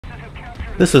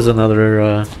This is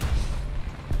another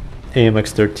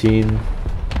AMX-13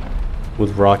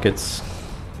 with rockets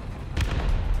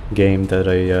game that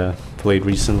I played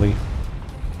recently.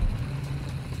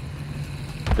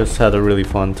 Just had a really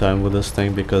fun time with this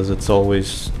thing because it's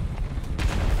always...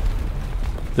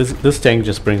 This tank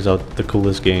just brings out the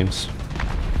coolest games.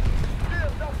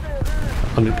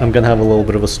 I'm gonna have a little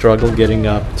bit of a struggle getting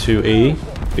up to A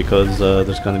because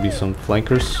there's gonna be some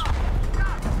flankers.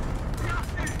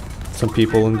 Some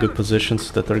people in good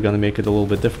positions that are gonna make it a little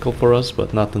bit difficult for us,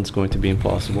 but nothing's going to be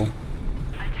impossible.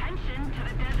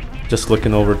 Just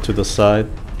looking over to the side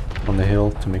on the hill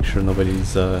to make sure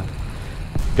nobody's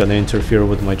gonna interfere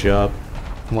with my job.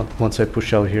 Once I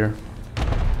push out here,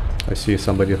 I see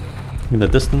somebody in the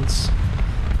distance.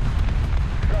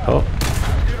 Oh.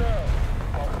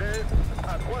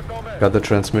 Got the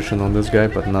transmission on this guy,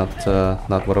 but not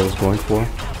what I was going for.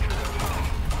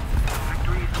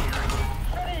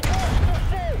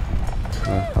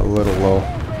 A little low.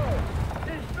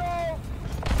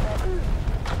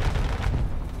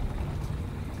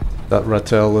 That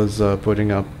Rattel is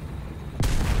putting up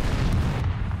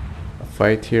a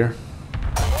fight here.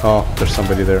 Oh, there's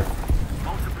somebody there.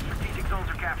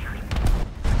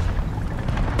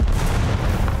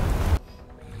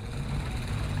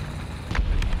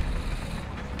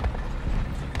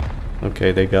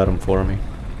 Okay, they got him for me.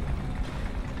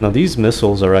 Now these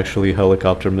missiles are actually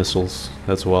helicopter missiles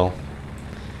as well.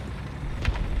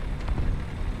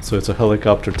 So it's a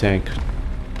helicopter tank,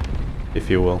 if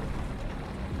you will.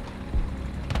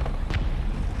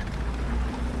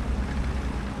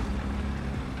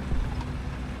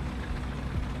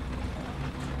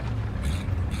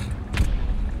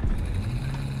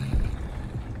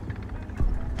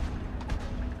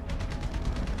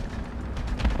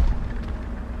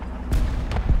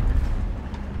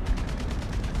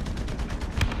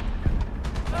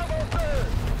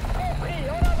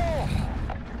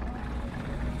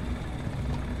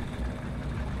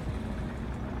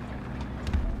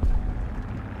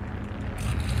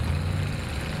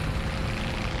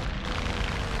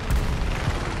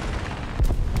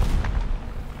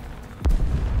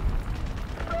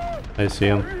 I see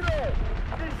him.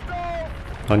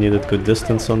 I needed good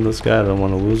distance on this guy, I don't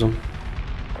want to lose him.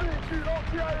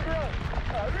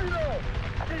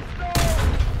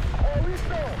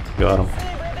 Got him.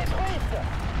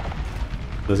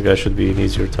 This guy should be an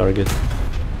easier target.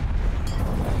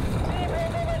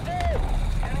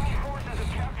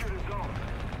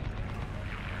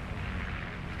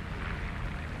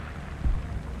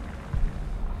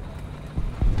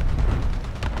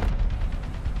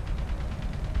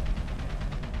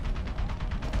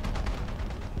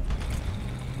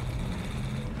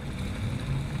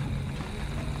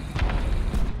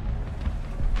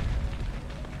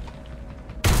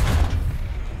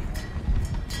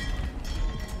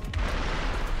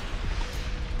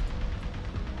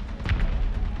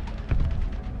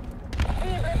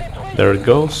 There it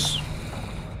goes.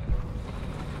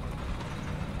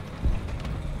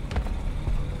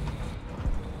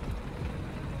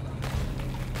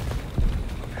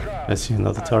 I see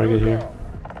another target here.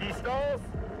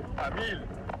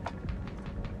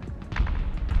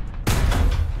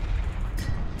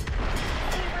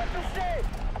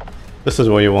 This is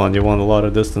what you want. You want a lot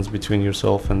of distance between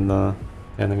yourself and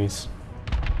enemies.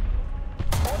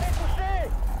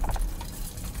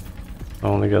 I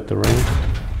only got the ring.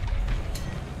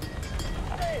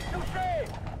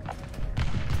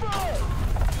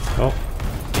 Oh.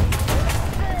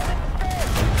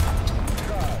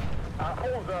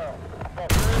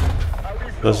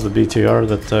 That's the BTR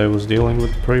that I was dealing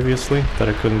with previously, that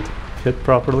I couldn't hit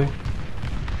properly.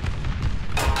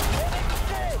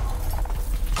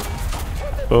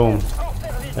 Boom.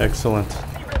 Excellent.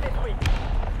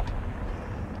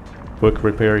 Quick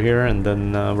repair here, and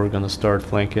then we're gonna start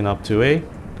flanking up to A.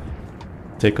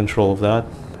 Take control of that,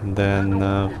 and then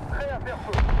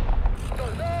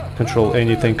control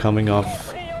anything coming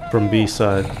off from B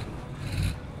side.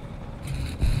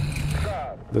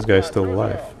 This guy's still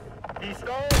alive.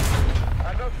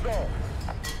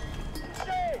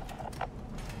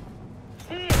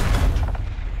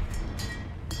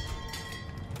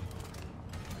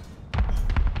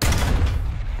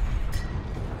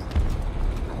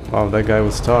 Wow, that guy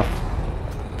was tough.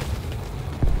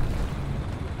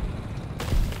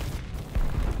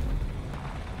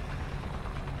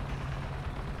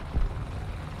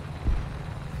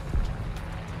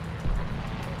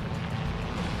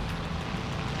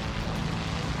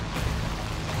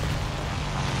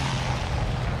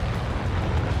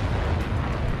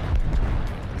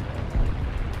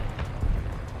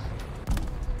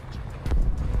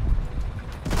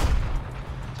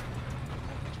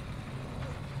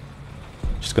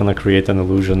 Just gonna create an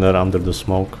illusion that I'm under the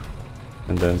smoke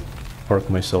and then park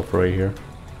myself right here.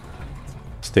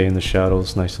 Stay in the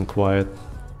shadows, nice and quiet.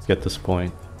 Get this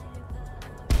point.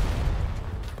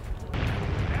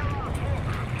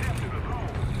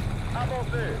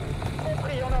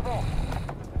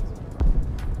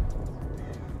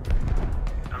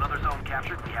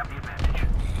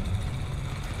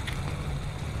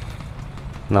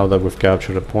 Now that we've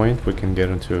captured a point, we can get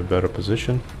into a better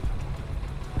position.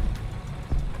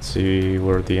 See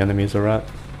where the enemies are at.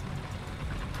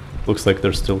 Looks like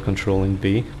they're still controlling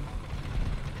B.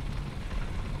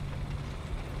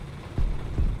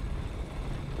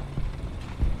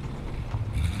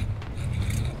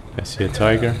 I see a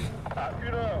tiger.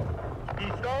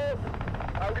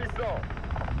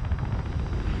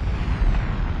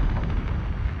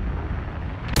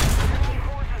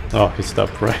 Oh, he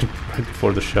stopped right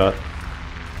before the shot.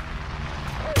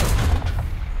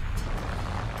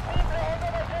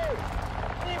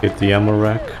 Hit the ammo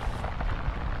rack.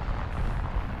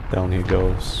 Down he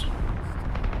goes.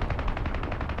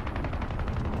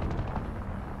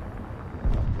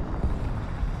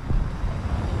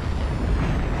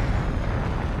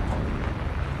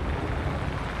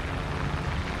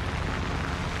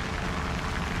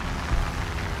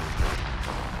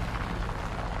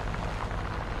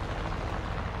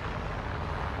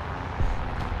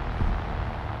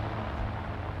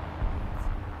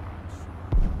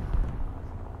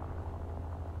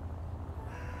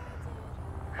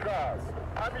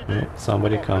 Yeah,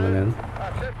 somebody coming in.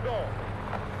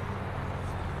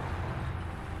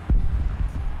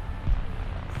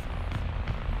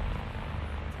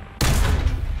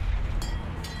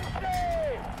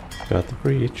 Got the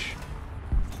breach.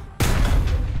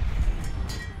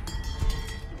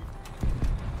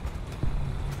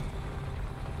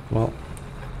 Well,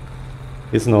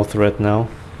 he's no threat now.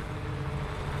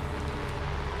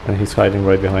 And he's hiding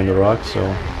right behind the rock,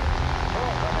 so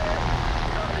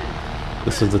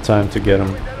this is the time to get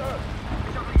him.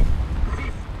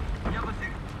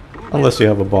 Unless you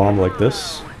have a bomb like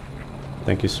this.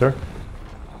 Thank you, sir.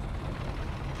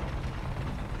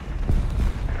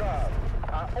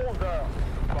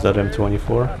 Is that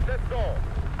M24?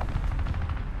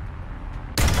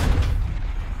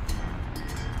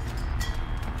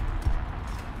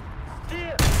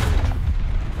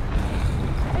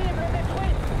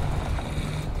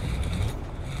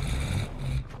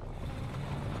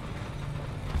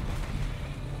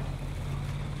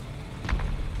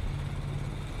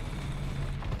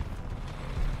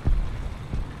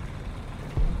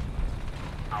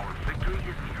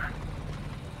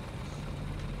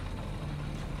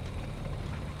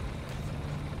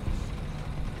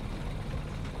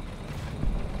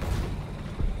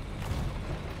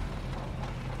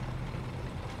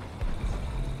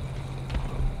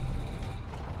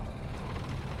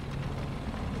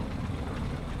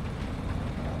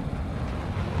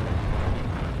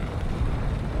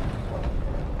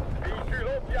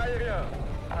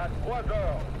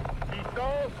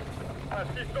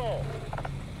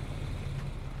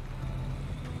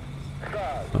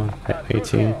 Oh,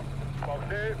 18.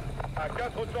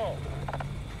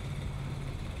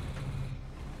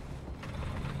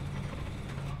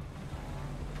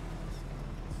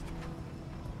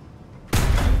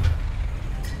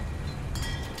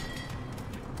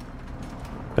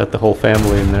 Got the whole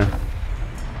family in there.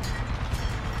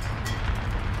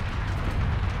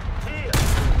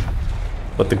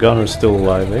 But the gunner's still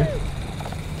alive, eh?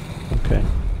 Okay.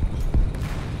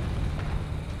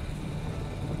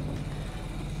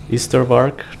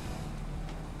 Eastervark.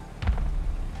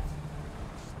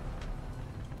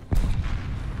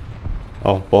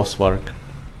 Oh, Bossvark.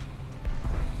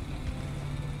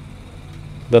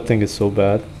 That thing is so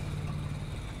bad.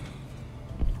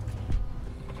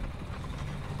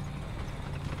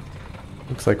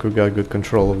 Looks like we got good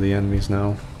control of the enemies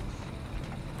now.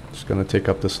 Just gonna take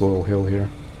up this little hill here.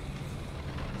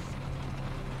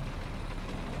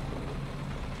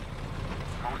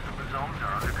 Most of the zones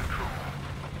are under control.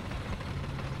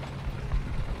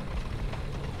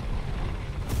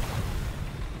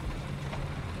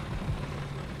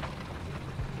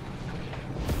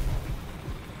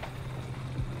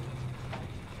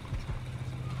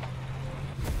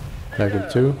 Dagger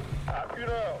 2.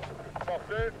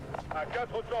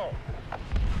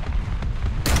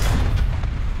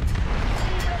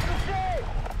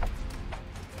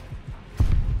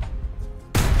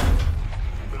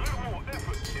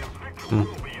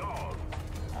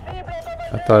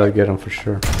 I thought I'd get him for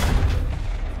sure.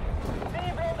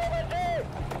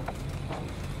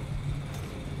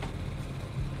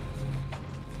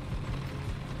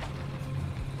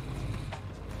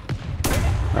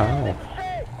 Ow.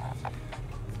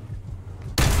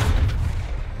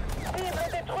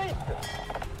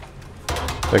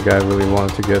 That guy really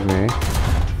wanted to get me.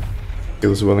 He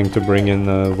was willing to bring in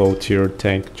a low-tier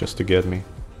tank just to get me.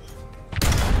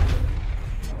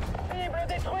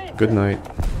 Good night.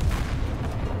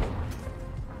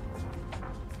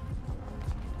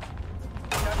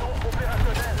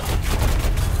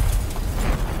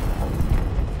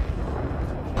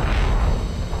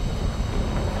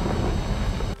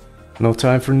 No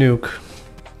time for nuke.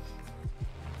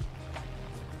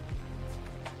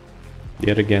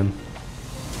 Yet again.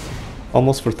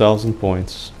 Almost 4,000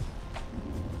 points.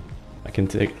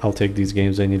 I'll take these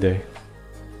games any day.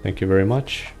 Thank you very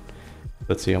much.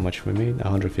 Let's see how much we made.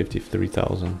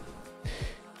 153,000.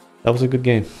 That was a good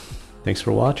game. Thanks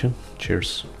for watching.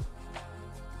 Cheers.